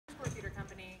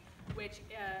which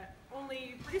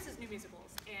only produces new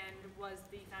musicals, and was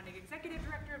the founding executive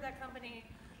director of that company,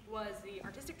 was the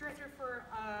artistic director for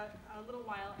a little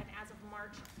while, and as of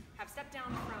March have stepped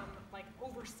down from like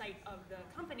oversight of the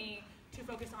company to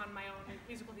focus on my own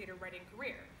musical theater writing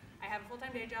career. I have a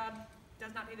full-time day job,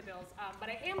 does not pay the bills, but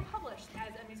I am published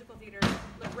as a musical theater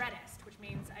librettist, which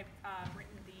means I've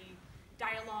written the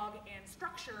dialogue and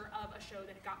structure of a show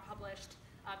that got published.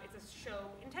 It's a show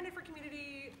intended for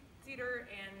community theater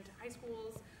and high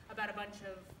schools about a bunch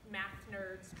of math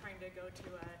nerds trying to go to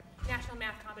a national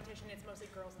math competition. It's mostly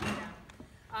girls like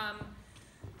that.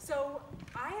 So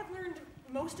I have learned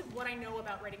most of what I know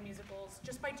about writing musicals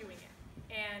just by doing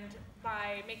it and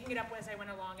by making it up as I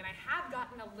went along. And I have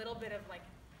gotten a little bit of like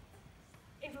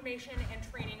information and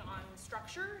training on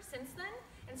structure since then.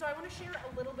 And so I want to share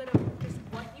a little bit of just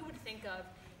what you would think of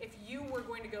if you were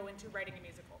going to go into writing a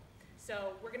musical.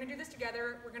 So we're going to do this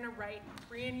together. We're going to write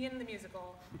Reunion the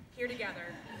Musical here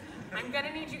together. I'm going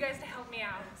to need you guys to help me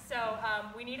out. So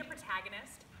we need a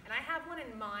protagonist, and I have one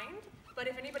in mind, but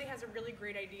if anybody has a really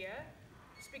great idea,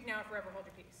 speak now or forever hold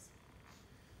your peace.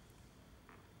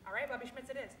 All right, Bobby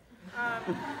Schmitz it is.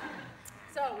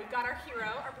 So we've got our hero,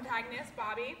 our protagonist,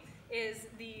 Bobby, is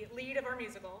the lead of our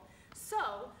musical.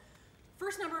 So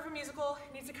first number of a musical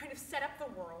needs to kind of set up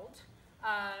the world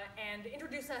and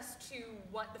introduce us to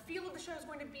what the feel of the show is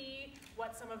going to be,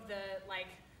 what some of the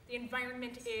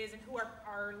environment is, and who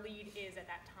our lead is at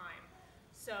that time.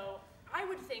 So I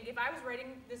would think if I was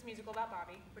writing this musical about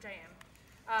Bobby, which I am,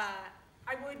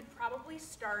 I would probably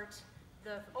start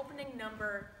the opening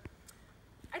number,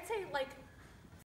 I'd say like